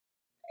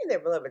there,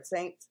 beloved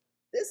saints.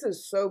 This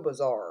is so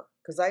bizarre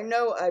because I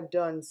know I've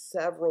done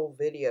several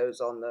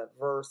videos on the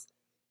verse,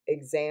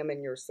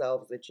 examine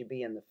yourselves that you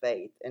be in the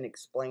faith, and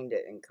explained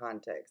it in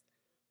context.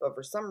 But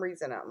for some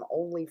reason, I'm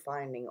only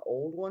finding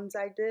old ones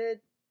I did.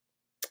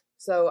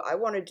 So I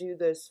want to do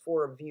this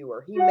for a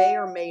viewer. He may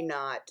or may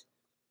not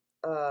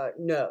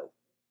know,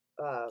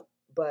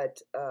 but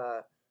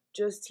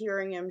just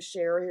hearing him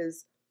share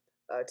his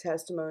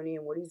testimony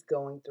and what he's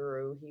going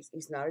through.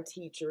 He's not a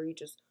teacher. He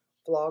just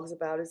vlogs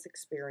about his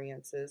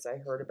experiences. I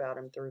heard about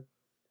him through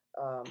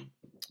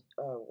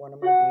one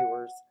of my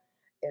viewers,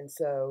 and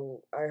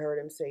so I heard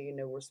him say,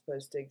 we're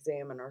supposed to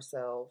examine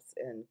ourselves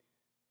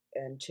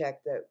and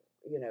check that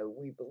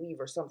we believe,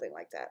 or something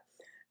like that.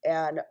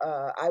 And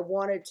I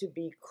wanted to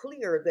be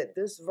clear that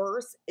this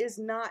verse is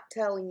not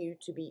telling you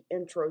to be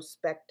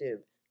introspective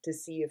to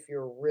see if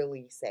you're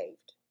really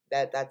saved.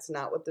 That's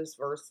not what this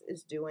verse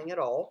is doing at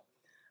all.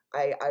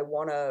 I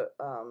want to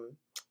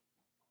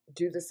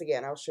do this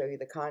again. I'll show you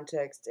the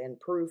context and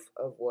proof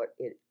of what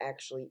it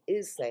actually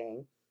is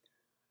saying.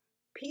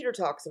 Peter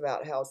talks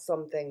about how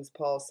some things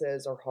Paul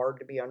says are hard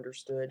to be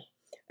understood,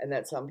 and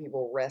that some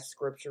people wrest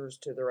scriptures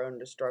to their own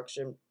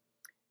destruction.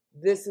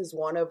 This is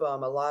one of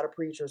them. A lot of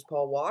preachers,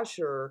 Paul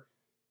Washer,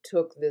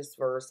 took this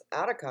verse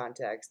out of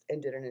context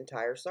and did an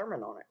entire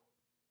sermon on it,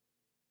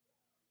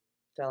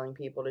 telling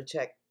people to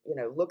check,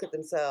 look at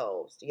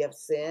themselves. Do you have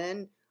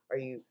sin?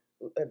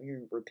 Have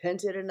you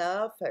repented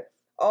enough?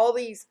 All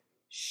these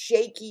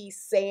shaky,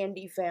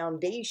 sandy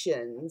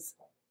foundations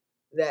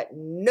that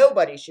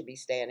nobody should be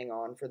standing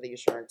on for the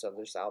assurance of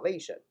their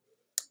salvation.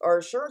 Our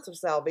assurance of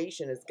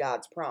salvation is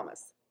God's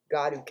promise.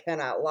 God, who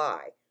cannot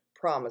lie,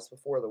 promised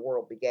before the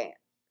world began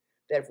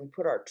that if we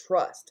put our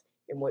trust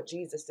in what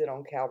Jesus did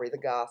on Calvary, the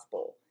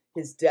gospel,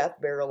 his death,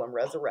 burial, and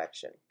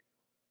resurrection,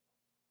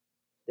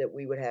 that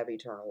we would have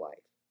eternal life.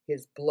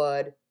 His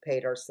blood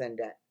paid our sin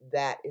debt.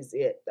 That is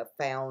it. The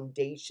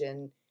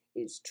foundation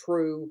is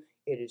true.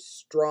 It is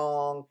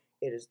strong.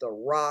 It is the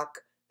rock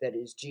that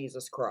is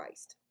Jesus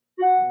Christ.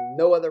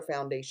 No other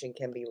foundation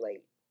can be laid.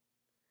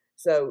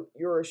 So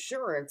your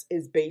assurance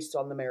is based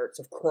on the merits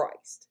of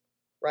Christ,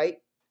 right?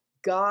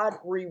 God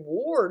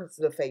rewards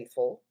the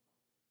faithful.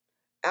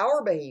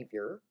 Our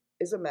behavior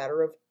is a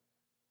matter of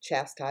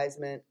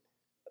chastisement,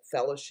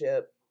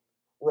 fellowship,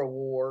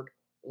 reward,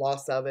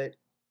 loss of it,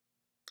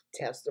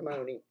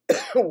 testimony,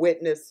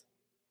 witness,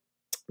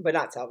 but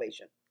not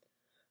salvation.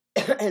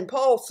 And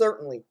Paul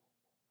certainly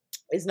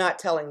is not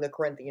telling the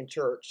Corinthian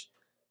church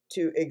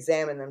to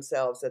examine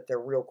themselves that they're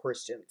real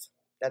Christians.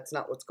 That's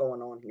not what's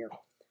going on here.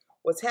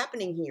 What's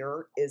happening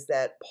here is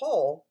that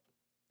Paul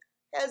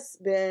has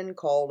been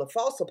called a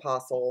false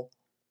apostle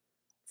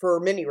for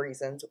many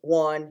reasons.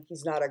 One,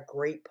 he's not a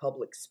great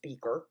public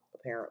speaker,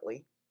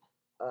 apparently.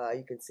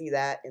 You can see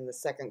that in the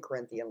 2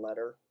 Corinthian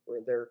letter,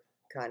 where they're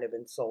kind of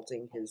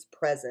insulting his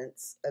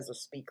presence as a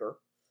speaker.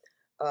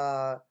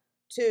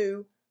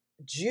 Two,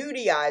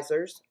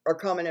 Judaizers are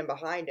coming in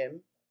behind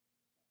him,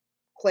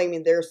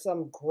 claiming there's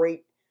some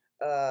great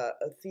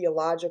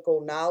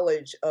theological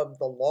knowledge of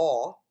the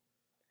law.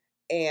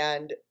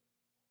 And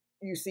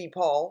you see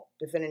Paul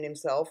defending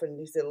himself, and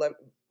he said,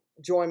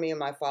 join me in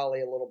my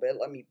folly a little bit.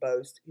 Let me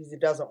boast. He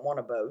doesn't want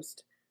to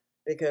boast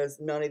because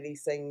none of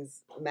these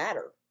things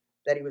matter.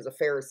 That he was a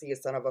Pharisee, a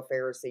son of a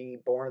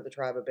Pharisee, born of the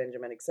tribe of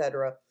Benjamin,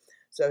 etc.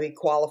 So he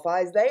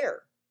qualifies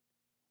there.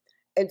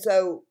 And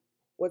so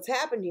what's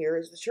happened here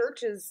is the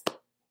church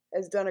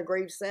has done a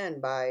grave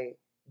sin by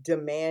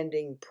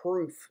demanding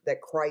proof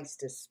that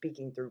Christ is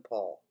speaking through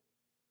Paul.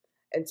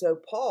 And so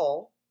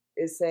Paul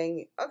is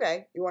saying,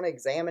 okay, you want to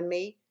examine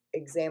me?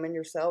 Examine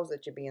yourselves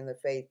that you be in the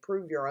faith.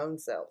 Prove your own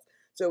selves.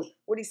 So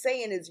what he's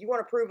saying is, you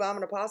want to prove I'm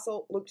an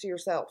apostle? Look to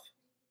yourself.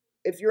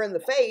 If you're in the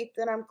faith,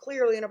 then I'm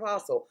clearly an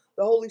apostle.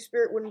 The Holy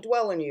Spirit wouldn't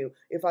dwell in you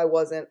if I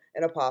wasn't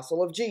an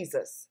apostle of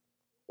Jesus,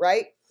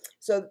 right?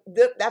 So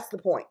that's the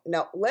point.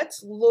 Now,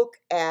 let's look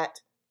at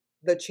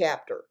the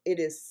chapter. It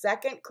is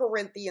 2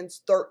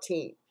 Corinthians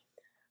 13.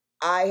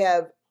 I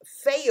have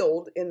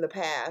failed in the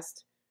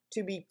past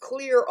to be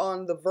clear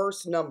on the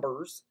verse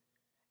numbers,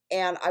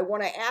 and I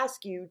want to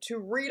ask you to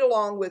read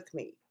along with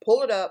me.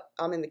 Pull it up.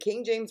 I'm in the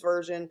King James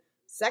Version,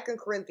 2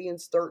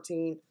 Corinthians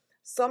 13.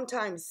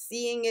 Sometimes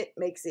seeing it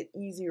makes it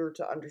easier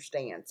to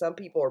understand. Some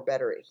people are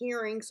better at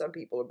hearing. Some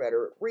people are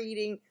better at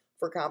reading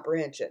for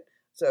comprehension.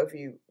 So if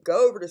you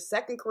go over to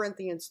 2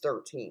 Corinthians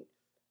 13,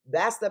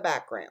 that's the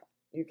background.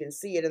 You can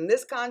see it in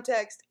this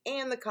context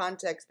and the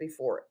context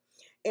before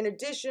it. In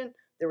addition,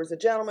 there was a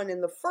gentleman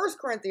in the 1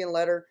 Corinthian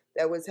letter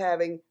that was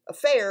having an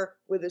affair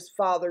with his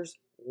father's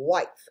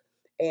wife.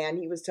 And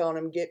he was telling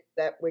him, get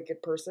that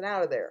wicked person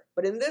out of there.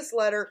 But in this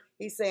letter,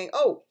 he's saying,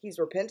 oh, he's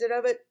repented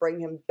of it, bring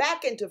him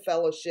back into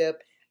fellowship,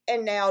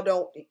 and now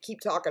don't keep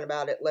talking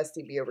about it lest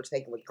he be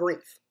overtaken with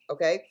grief.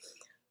 Okay?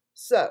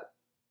 So,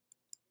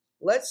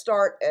 let's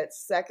start at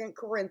 2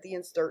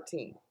 Corinthians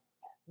 13.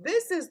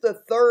 This is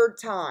the third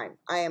time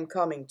I am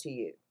coming to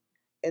you.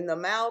 In the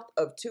mouth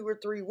of 2 or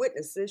 3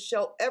 witnesses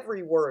shall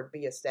every word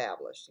be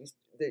established. He's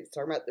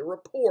talking about the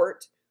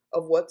report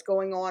of what's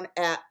going on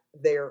at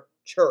their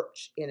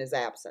church in his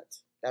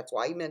absence. That's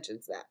why he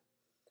mentions that.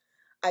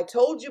 I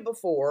told you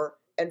before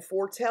and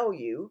foretell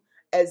you,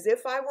 as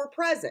if I were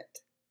present,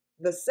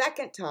 the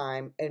second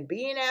time, and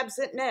being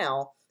absent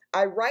now,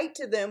 I write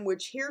to them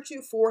which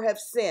heretofore have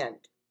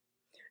sinned,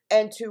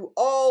 and to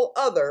all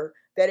other,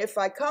 that if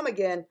I come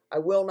again, I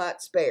will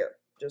not spare.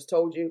 Just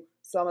told you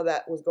some of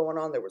that was going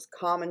on. There was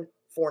common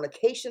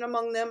fornication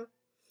among them.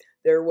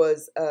 There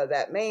was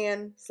that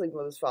man sleeping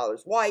with his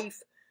father's wife.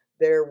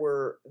 There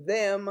were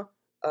them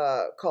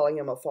calling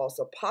him a false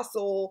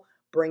apostle,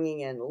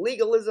 bringing in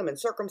legalism and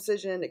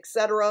circumcision,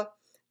 etc.,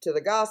 to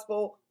the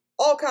gospel.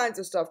 All kinds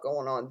of stuff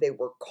going on. They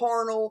were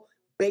carnal,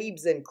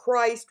 babes in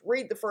Christ.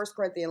 Read the 1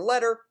 Corinthians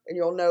letter, and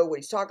you'll know what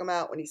he's talking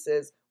about when he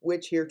says,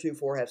 which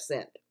heretofore have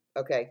sinned.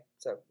 Okay,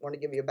 so I want to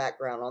give you a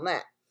background on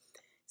that.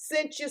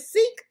 Since you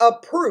seek a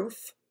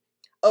proof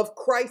of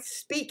Christ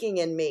speaking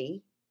in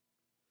me,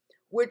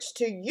 which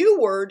to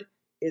youward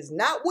is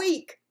not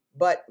weak,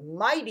 but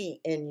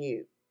mighty in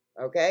you.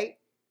 Okay?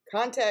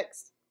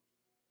 Context.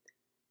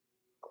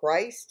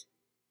 Christ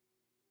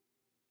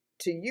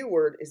to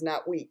youward is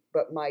not weak,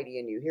 but mighty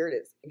in you. Here it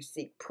is. You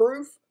seek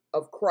proof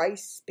of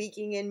Christ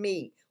speaking in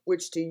me,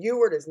 which to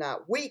youward is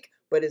not weak,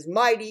 but is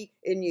mighty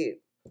in you.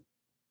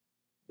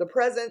 The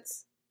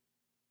presence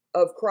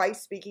of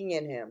Christ speaking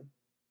in him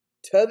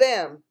to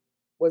them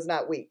was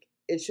not weak.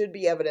 It should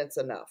be evidence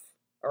enough.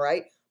 All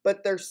right?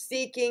 But they're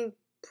seeking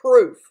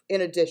proof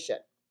in addition.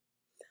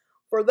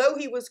 For though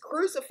he was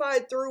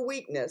crucified through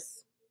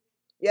weakness,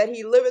 yet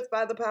he liveth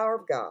by the power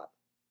of God.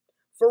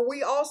 For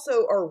we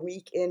also are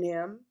weak in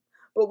him,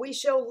 but we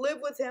shall live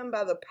with him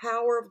by the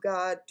power of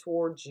God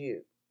towards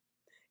you.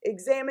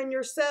 Examine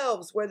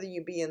yourselves whether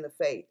you be in the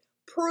faith.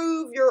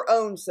 Prove your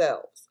own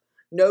selves.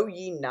 Know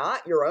ye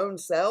not your own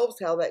selves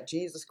how that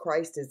Jesus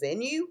Christ is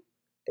in you,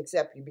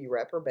 except you be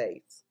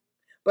reprobates.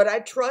 But I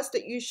trust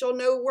that you shall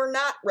know we're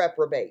not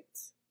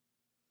reprobates.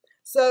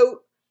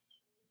 So,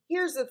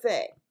 here's the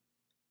thing.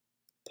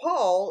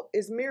 Paul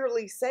is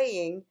merely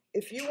saying,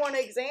 if you want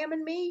to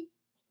examine me,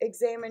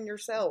 examine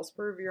yourselves,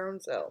 prove your own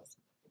selves.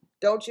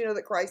 Don't you know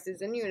that Christ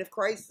is in you? And if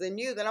Christ is in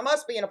you, then I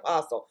must be an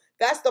apostle.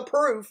 That's the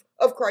proof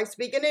of Christ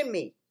speaking in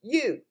me.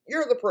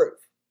 You're the proof.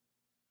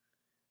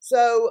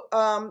 So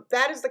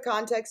that is the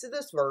context of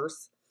this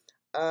verse.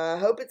 I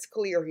hope it's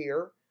clear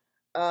here.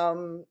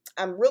 I'm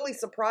really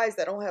surprised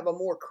I don't have a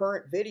more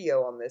current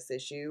video on this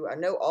issue. I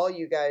know all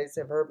you guys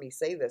have heard me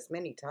say this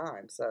many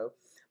times.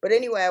 But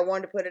anyway, I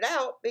wanted to put it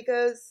out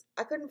because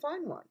I couldn't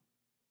find one.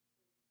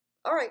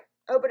 All right.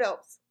 Hope it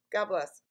helps. God bless.